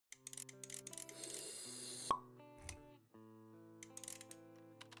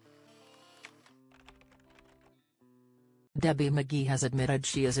Debbie McGee has admitted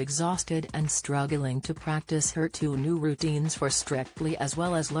she is exhausted and struggling to practice her 2 new routines for Strictly as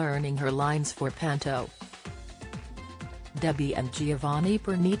well as learning her lines for Panto. Debbie and Giovanni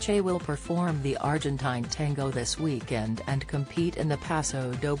Pernice will perform the Argentine tango this weekend and compete in the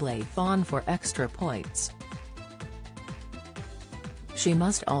Paso Doble Fawn for extra points. She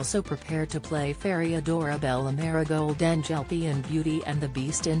must also prepare to play Feria Dorabella Marigold Angelique in Beauty and the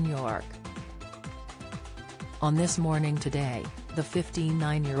Beast in New York. On This Morning Today, the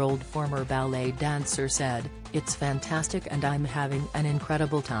 59-year-old former ballet dancer said, "It's fantastic and I'm having an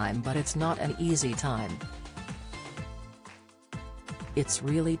incredible time, but it's not an easy time. It's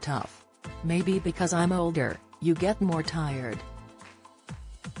really tough. Maybe because I'm older, you get more tired.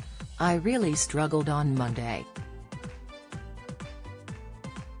 I really struggled on Monday.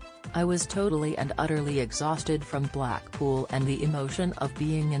 I was totally and utterly exhausted from Blackpool and the emotion of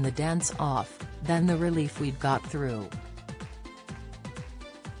being in the dance-off, then the relief we'd got through."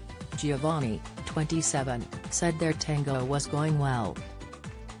 Giovanni, 27, said their tango was going well.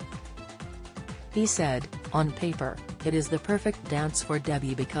 He said, "On paper, it is the perfect dance for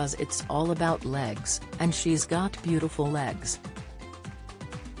Debbie because it's all about legs, and she's got beautiful legs."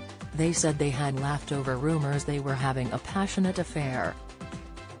 They said they had laughed over rumors they were having a passionate affair.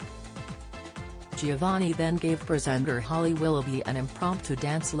 Giovanni then gave presenter Holly Willoughby an impromptu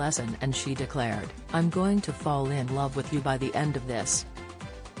dance lesson and she declared, "I'm going to fall in love with you by the end of this."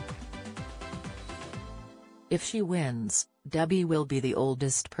 If she wins, Debbie will be the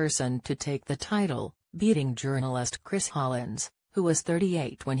oldest person to take the title, beating journalist Chris Hollins, who was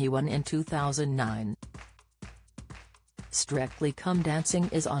 38 when he won in 2009. Strictly Come Dancing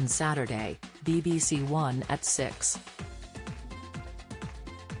is on Saturday, BBC One at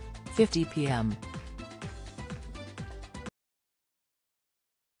 6:50 p.m.